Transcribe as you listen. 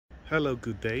Hello,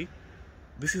 good day.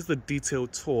 This is the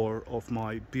detailed tour of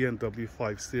my BMW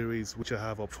 5 Series, which I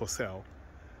have up for sale.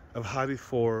 I've had it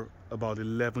for about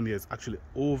 11 years, actually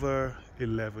over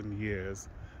 11 years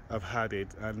I've had it,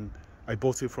 and I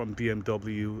bought it from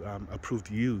BMW, approved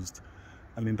used.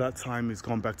 And in that time it's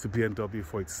gone back to BMW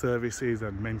for its services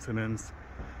and maintenance,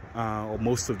 or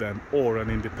most of them, or an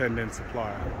independent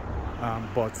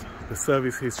supplier. But the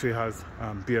service history has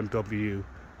BMW,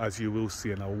 as you will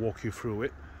see, and I'll walk you through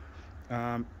it.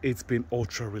 It's been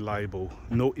ultra reliable,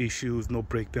 no issues, no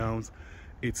breakdowns.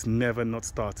 It's never not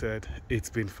started. It's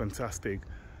been fantastic.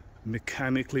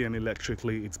 Mechanically and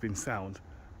electrically, it's been sound,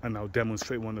 and I'll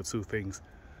demonstrate one or two things.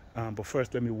 But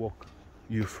first, let me walk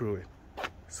you through it.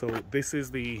 So this is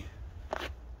the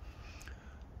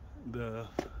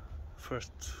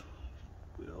first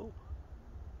wheel.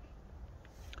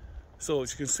 So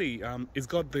as you can see, it's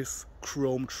got this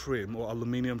chrome trim or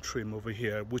aluminium trim over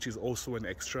here, which is also an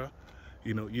extra.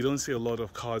 You know, you don't see a lot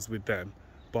of cars with them,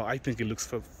 but I think it looks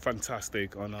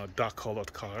fantastic on dark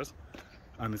colored cars.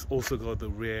 And it's also got the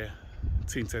rear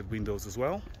tinted windows as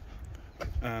well.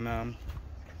 And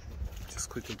just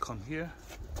quickly come here,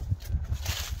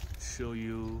 show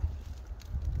you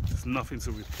there's nothing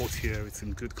to report here. It's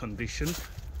in good condition.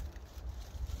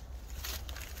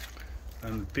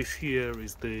 And this here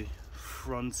is the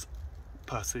front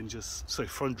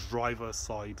front driver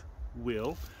side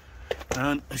wheel.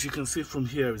 And as you can see from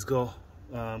here, it's got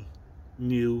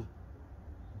new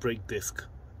brake disc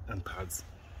and pads.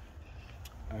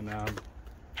 And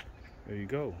there you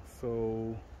go.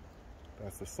 So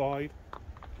that's the side.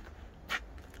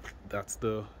 That's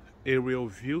the aerial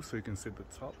view, so you can see the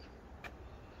top.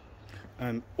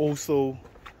 And also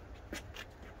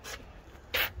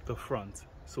the front.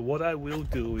 So what I will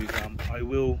do is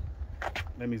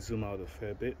let me zoom out a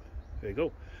fair bit. There you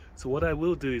go. So what I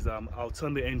will do is I'll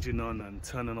turn the engine on and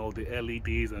turn on all the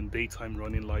LEDs and daytime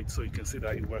running lights, so you can see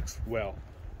that it works well.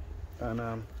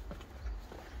 And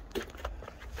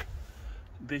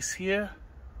this here,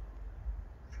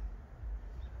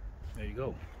 there you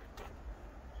go.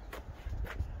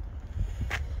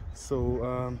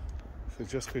 So so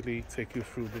just quickly take you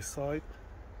through this side.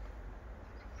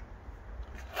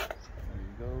 There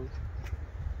you go.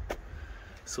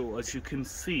 So as you can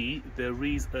see, there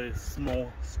is a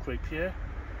small scrape here,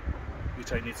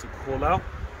 which I need to call out,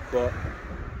 but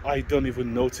I don't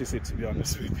even notice it, to be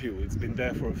honest with you. It's been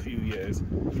there for a few years,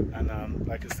 and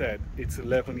like I said, it's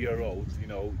 11-year-old. You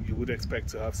know, you would expect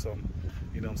to have some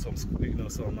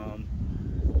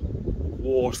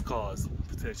war scars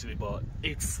potentially, but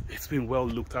it's been well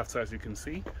looked after, as you can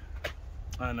see.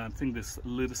 And I think there's a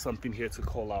little something here to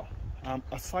call out.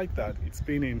 Aside that, it's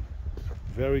been in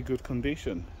very good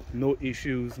condition, no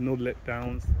issues, no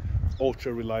letdowns,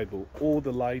 ultra reliable. All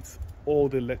the lights, all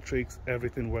the electrics,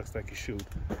 everything works like it should.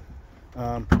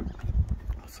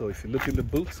 So if you look in the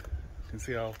boot, you can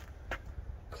see how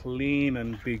clean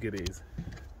and big it is.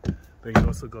 Then you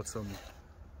also got some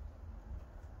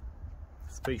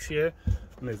space here,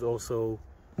 and there's also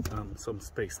some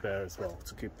space there as well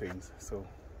to keep things. So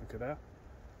look at that,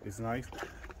 it's nice.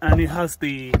 And it has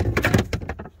the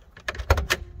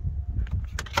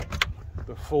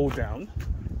fold down.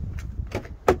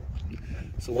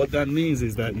 So what that means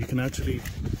is that you can actually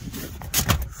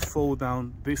fold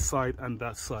down this side and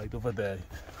that side over there.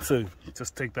 So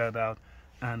just take that out,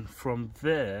 and from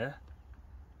there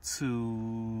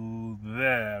to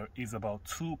there is about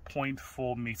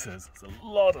 2.4 meters. It's a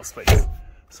lot of space.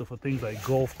 So for things like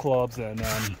golf clubs and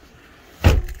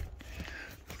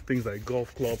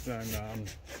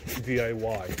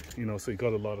DIY, you know, so you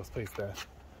got a lot of space there.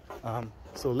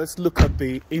 So let's look at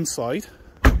the inside,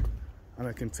 and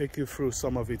I can take you through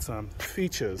some of its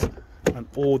features and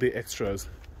all the extras,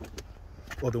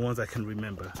 or the ones I can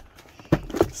remember.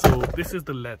 So this is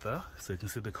the leather, so you can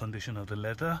see the condition of the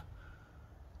leather.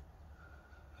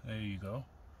 There you go.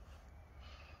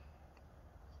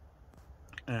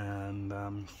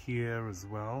 And here as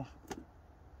well,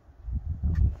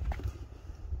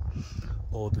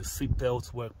 all the seat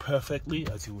belts work perfectly,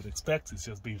 as you would expect. It's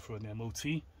just been through an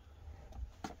MOT.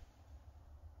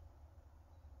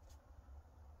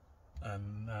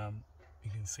 And you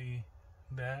can see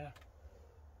there,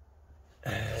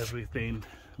 everything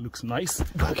looks nice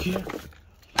back here.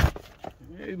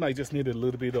 It might just need a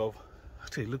little bit of,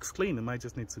 actually it looks clean, it might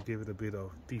just need to give it a bit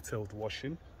of detailed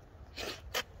washing.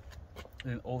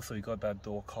 And also you got that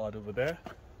door card over there.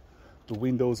 The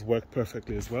windows work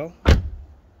perfectly as well.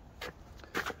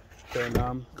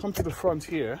 Then come to the front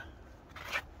here.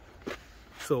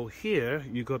 So here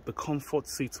you got the comfort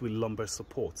seats with lumbar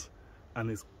support, and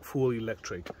it's full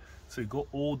electric. So you got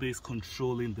all this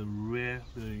controlling the rear,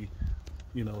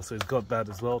 so it's got that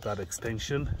as well, that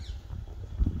extension.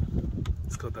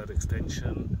 It's got that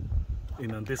extension,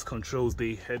 and this controls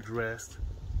the headrest.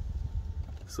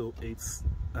 So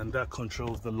and that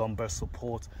controls the lumbar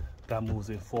support. That moves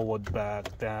it forward,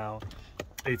 back, down.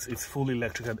 It's fully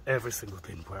electric, and every single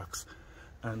thing works.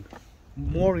 And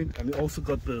and it also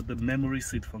got the memory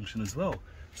seat function as well.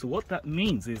 So what that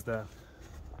means is that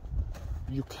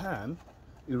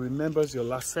it remembers your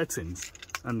last settings,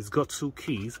 and it's got 2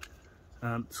 keys.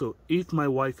 So if my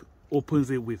wife opens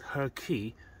it with her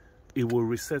key, it will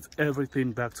reset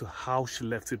everything back to how she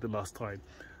left it the last time.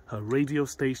 Her radio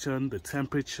station, the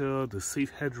temperature, the seat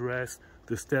headrest,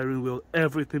 the steering wheel,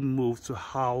 everything moves to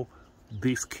how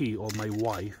this key, or my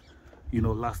wife,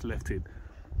 last left it.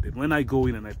 Then when I go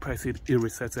in and I press it, it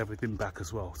resets everything back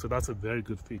as well. So that's a very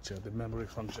good feature, the memory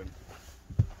function.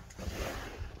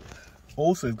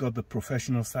 Also, it's got the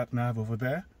professional sat nav over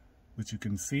there, which you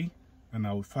can see, and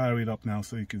I will fire it up now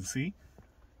so you can see.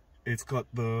 It's got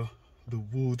the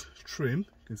wood trim.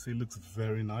 You can see it looks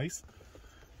very nice,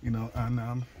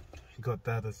 and got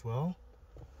that as well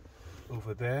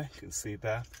over there. You can see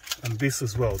that, and this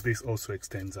as well. This also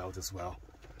extends out as well,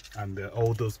 and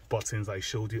all those buttons I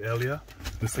showed you earlier,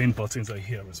 the same buttons are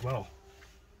here as well.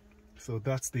 So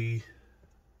that's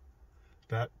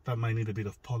that might need a bit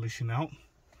of polishing out.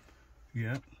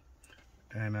 Yeah,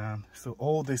 and so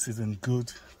all this is in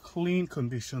good, clean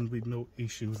condition with no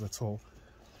issues at all.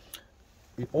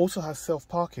 It also has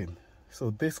self-parking.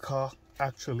 So this car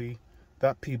actually,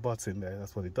 that P button there,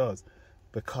 that's what it does.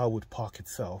 The car would park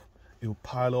itself. It will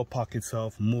parallel park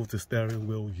itself, move the steering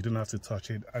wheel. You don't have to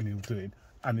touch it, and it'll do it.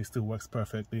 And it still works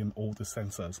perfectly in all the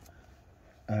sensors.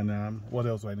 And what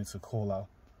else do I need to call out?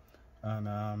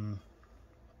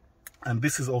 And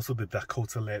this is also the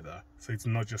Dakota leather. So it's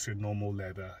not just your normal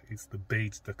leather, it's the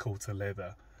beige Dakota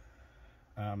leather.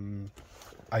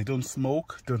 I don't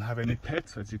smoke, don't have any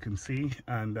pets, as you can see,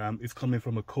 and it's coming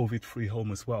from a COVID-free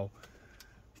home as well.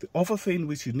 The other thing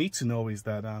which you need to know is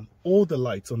that all the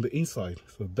lights on the inside,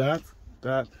 so that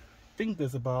I think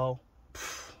there's about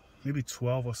maybe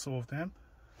 12 or so of them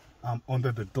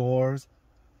under the doors.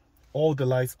 All the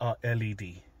lights are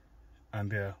LED, and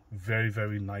they're very,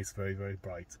 very nice, very, very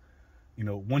bright.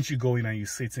 Once you go in and you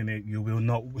sit in it, you will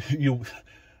not,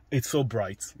 it's so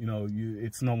bright,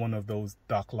 it's not one of those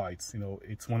dark lights.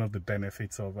 It's one of the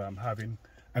benefits of having,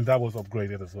 and that was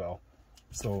upgraded as well.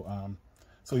 So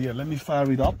yeah, let me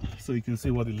fire it up so you can see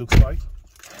what it looks like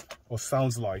or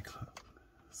sounds like.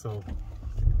 So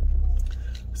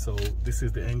this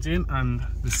is the engine, and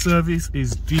the service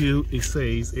is due, it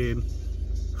says, in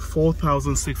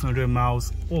 4,600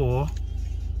 miles or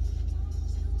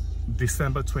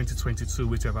December 2022,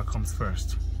 whichever comes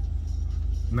first.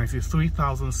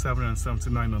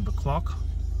 93,779 on the clock.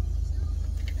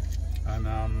 And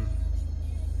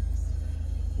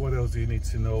what else do you need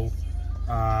to know?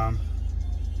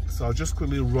 So I'll just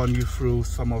quickly run you through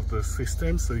some of the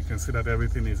systems so you can see that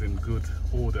everything is in good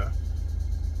order.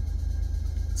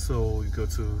 So you go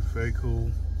to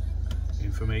vehicle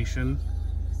information.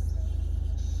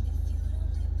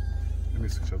 Let me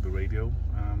switch off the radio.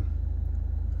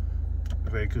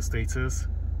 Vehicle status.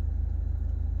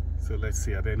 So let's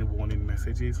see, are there any warning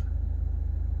messages?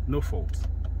 No faults.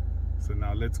 So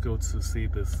now let's go to see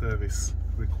the service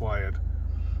required.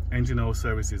 Engine oil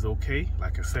service is okay,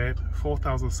 like I said,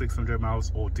 4,600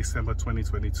 miles or December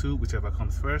 2022, whichever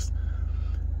comes first.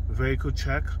 Vehicle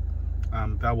check,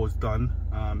 that was done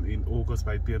in August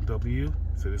by BMW.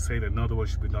 So they say that another one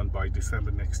should be done by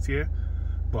December next year.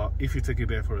 But if you take it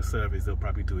there for a service, they'll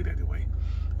probably do it anyway.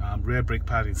 Rear brake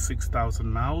pad is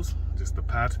 6,000 miles, just the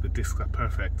pad, the discs are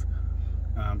perfect.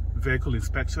 Vehicle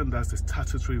inspection, that's the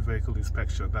statutory vehicle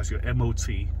inspection, that's your MOT,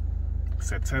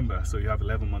 September, so you have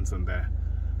 11 months on there,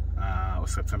 or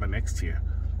September next year.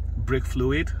 Brake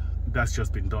fluid, that's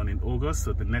just been done in August,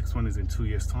 so the next one is in 2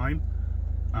 years time.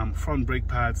 Front brake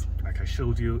pads, like I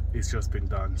showed you, it's just been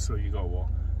done, so you got what,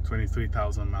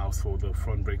 23,000 miles for the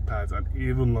front brake pads and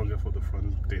even longer for the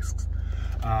front discs.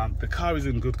 The car is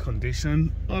in good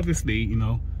condition. Obviously,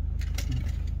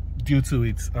 due to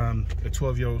it's a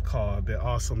 12-year-old car, there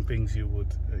are some things you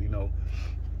would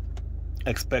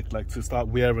expect, like to start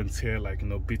wear and tear, like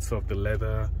bits of the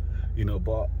leather,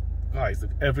 but guys,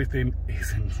 everything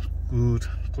is in good,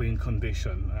 clean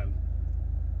condition, and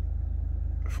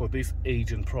for this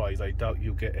age and price, I doubt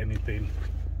you'll get anything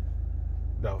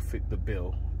that'll fit the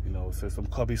bill. So some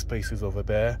cubby spaces over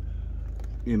there,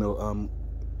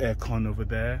 aircon over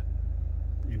there,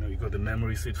 you got the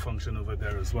memory seat function over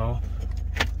there as well.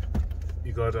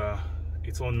 You got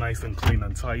It's all nice and clean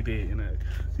and tidy. You know,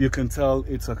 you can tell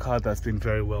it's a car that's been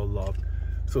very well loved.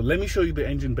 So let me show you the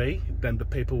engine bay, then the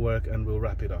paperwork, and we'll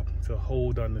wrap it up. So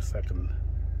hold on a second.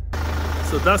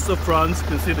 So that's the front. You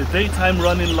can see the daytime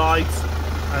running lights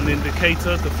and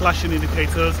indicators, the flashing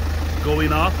indicators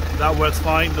going up. That works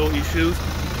fine, no issues.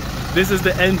 This is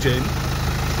the engine.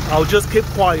 I'll just keep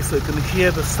quiet so you can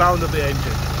hear the sound of the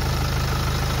engine.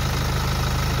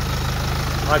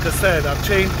 Like I said, I've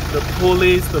changed the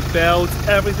pulleys, the belts,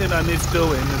 everything that needs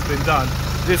doing has been done.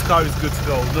 This car is good to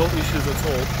go, no issues at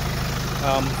all.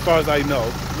 As far as I know,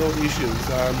 no issues.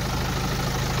 And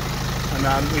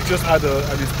it just had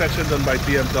an inspection done by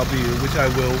BMW, which I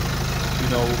will, you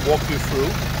know, walk you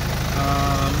through.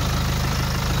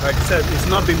 Like I said, it's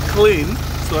not been cleaned,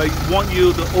 so I want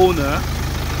you, the owner,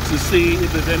 to see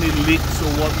if there's any leaks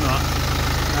or whatnot.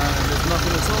 And there's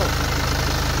nothing at all.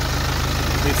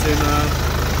 It's in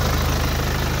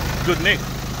good nick.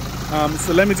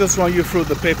 So let me just run you through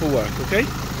the paperwork, okay?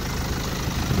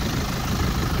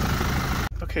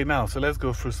 Okay, now, so let's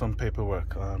go through some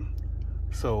paperwork.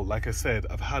 So like I said,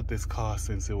 I've had this car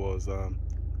since it was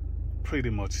pretty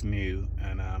much new,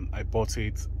 and I bought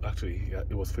it, actually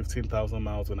it was 15,000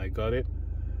 miles when I got it,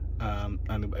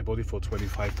 and I bought it for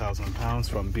 £25,000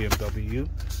 from BMW.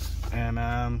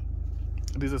 And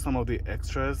these are some of the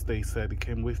extras they said it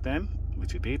came with then,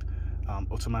 which it did.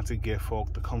 Automatic gear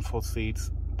fork, the comfort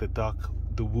seats,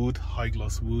 the wood, high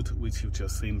gloss wood, which you've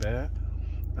just seen there.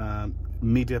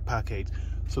 Media package.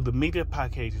 So the media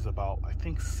package is about, I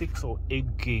think, 6 or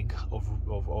 8 gig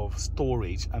of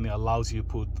storage, and it allows you to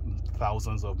put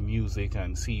thousands of music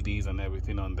and CDs and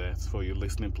everything on there for your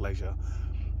listening pleasure.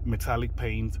 Metallic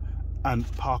paint and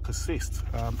park assist.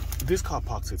 This car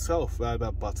parks itself via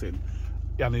that button,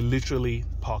 and it literally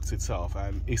parks itself,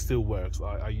 and it still works.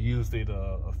 I used it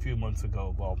a few months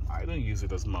ago, but I don't use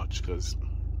it as much because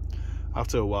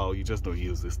after a while you just don't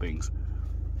use these things.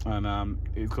 And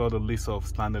it's got a list of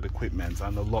standard equipment,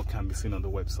 and a lot can be seen on the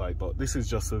website, but this is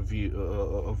just a view,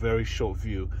 a very short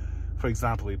view. For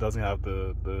example, it doesn't have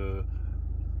the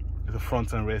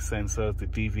front and rear sensors, the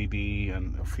DVD,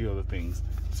 and a few other things.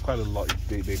 It's quite a lot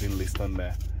they didn't list on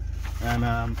there.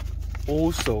 And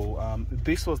also,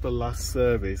 this was the last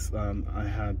service I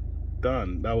had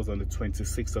done. That was on the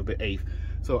 26th of the 8th.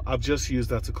 So I've just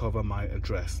used that to cover my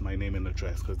address, my name and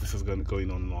address, because this is going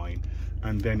online.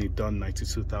 And then it done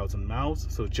 92,000 miles,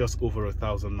 so just over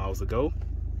 1,000 miles ago,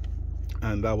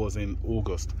 and that was in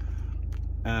August.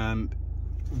 And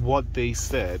what they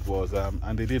said was,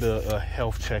 and they did a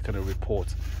health check and a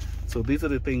report. So these are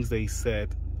the things they said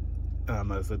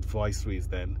as advisories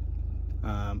then.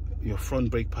 Your front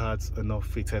brake pads are not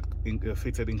fitted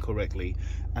incorrectly,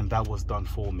 and that was done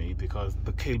for me because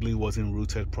the cabling wasn't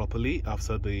routed properly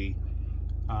after they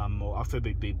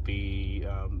did the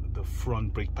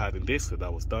front brake pad in this, so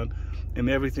that was done. And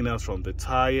everything else, from the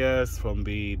tires, from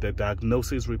the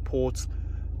diagnosis reports,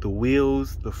 the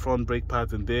wheels, the front brake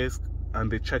pads in this, and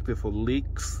they checked it for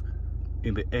leaks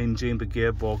in the engine, the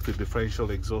gearbox, the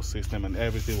differential exhaust system, and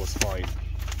everything was fine.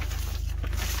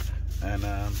 And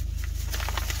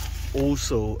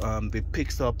also they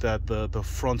picked up that the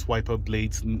front wiper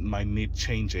blades might need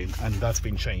changing, and that's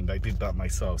been changed. I did that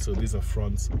myself. So these are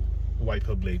front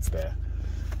wiper blades there.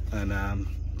 And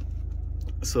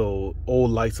so all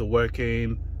lights are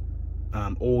working,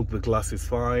 all the glass is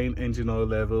fine, engine oil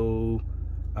level,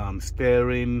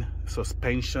 steering,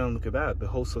 suspension, look at that, the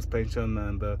whole suspension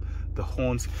and the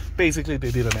horns. Basically they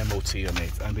did an MOT on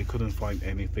it, and they couldn't find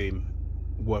anything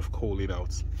worth calling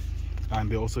out.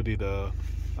 And they also did a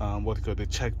they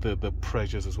checked the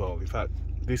pressures as well. In fact,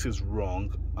 this is wrong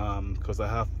because I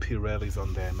have Pirellis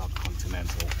on there, not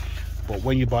Continental. But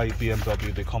when you buy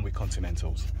BMW, they come with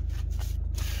Continentals.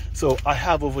 So I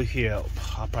have over here,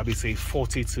 I'll probably say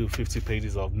 40 to 50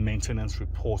 pages of maintenance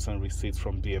reports and receipts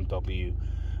from BMW,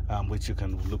 which you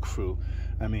can look through.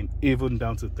 I mean, even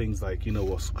down to things like, you know,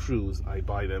 what screws, I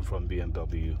buy them from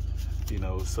BMW, you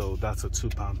know. So that's a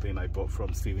 £2 thing I bought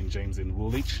from Stephen James in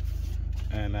Woolwich.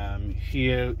 And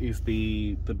here is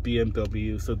the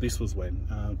BMW. So this was when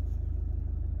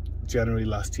January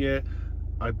last year.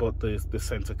 I bought the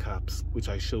center caps, which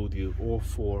I showed you, all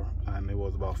 4, and it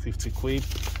was about 50 quid.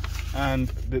 And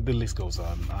the list goes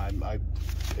on.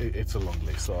 It's a long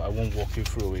list, so I won't walk you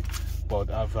through it. But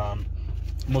I've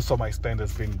most of my spend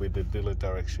has been with the dealer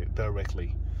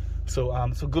directly.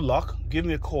 So so good luck. Give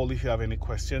me a call if you have any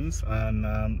questions.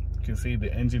 And you can see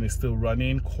the engine is still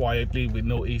running quietly with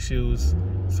no issues.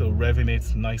 So revving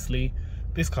it nicely.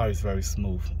 This car is very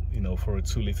smooth, you know, for a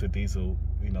 2-litre diesel.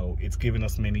 You know, it's given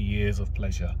us many years of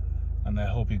pleasure, and I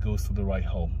hope it goes to the right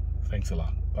home. Thanks a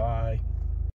lot. Bye.